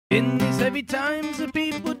In these heavy times of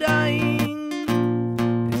people dying,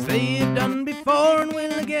 as they have done before and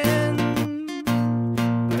will again.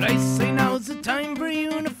 But I say now's the time for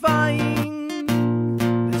unifying.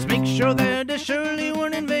 Let's make sure that they surely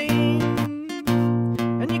weren't in vain.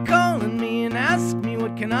 And you're calling me and ask me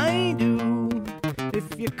what can I do.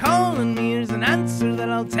 If you're calling me, here's an answer that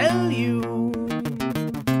I'll tell you.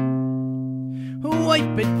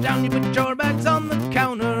 Wipe it down, you put your bags on the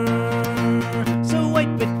counter. So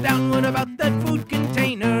wipe it down, what about that food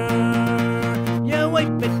container? Yeah,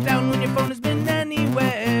 wipe it down when your phone has been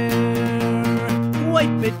anywhere.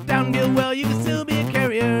 Wipe it down, deal well, you can still be a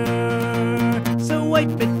carrier. So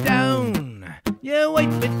wipe it down, yeah,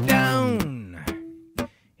 wipe it down.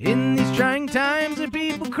 In these trying times are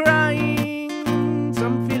people crying.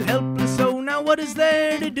 Some feel helpless, so now what is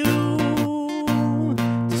there to do?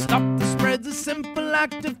 To stop the spread's a simple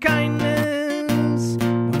act of kindness,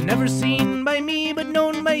 never seen by me but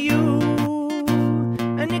known by you.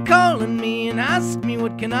 And you're calling me and ask me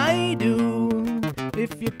what can I do.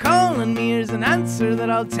 If you're calling me, here's an answer that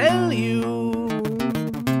I'll tell you.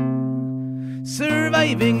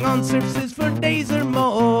 Surviving on surfaces for days or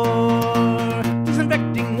more.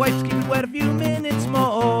 Disinfecting wipes, keep it wet a few minutes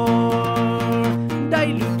more.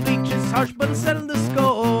 Dilute bleach is harsh but settle the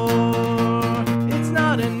score. It's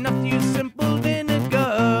not enough to use simple vinegar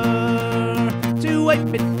to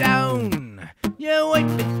wipe it down, yeah,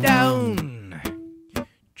 wipe it down.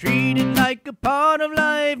 Treat it like a part of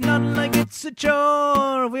life, not like it's a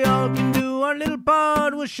chore. If we all can do our little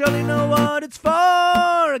part, we'll surely know what it's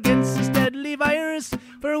for. Against this deadly virus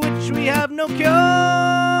for which we have no cure.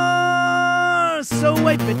 So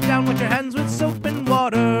wipe it down, wash your hands with soap and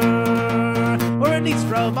water, or at least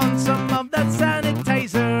rub on some of that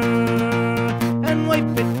sanitizer. And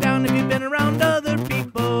wipe it down if you've been around other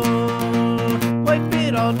people. Wipe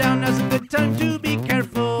it all down, now's a good time to be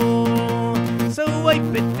careful. So wipe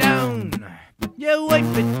it down, yeah,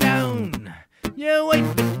 wipe it down, yeah, wipe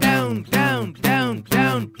it down.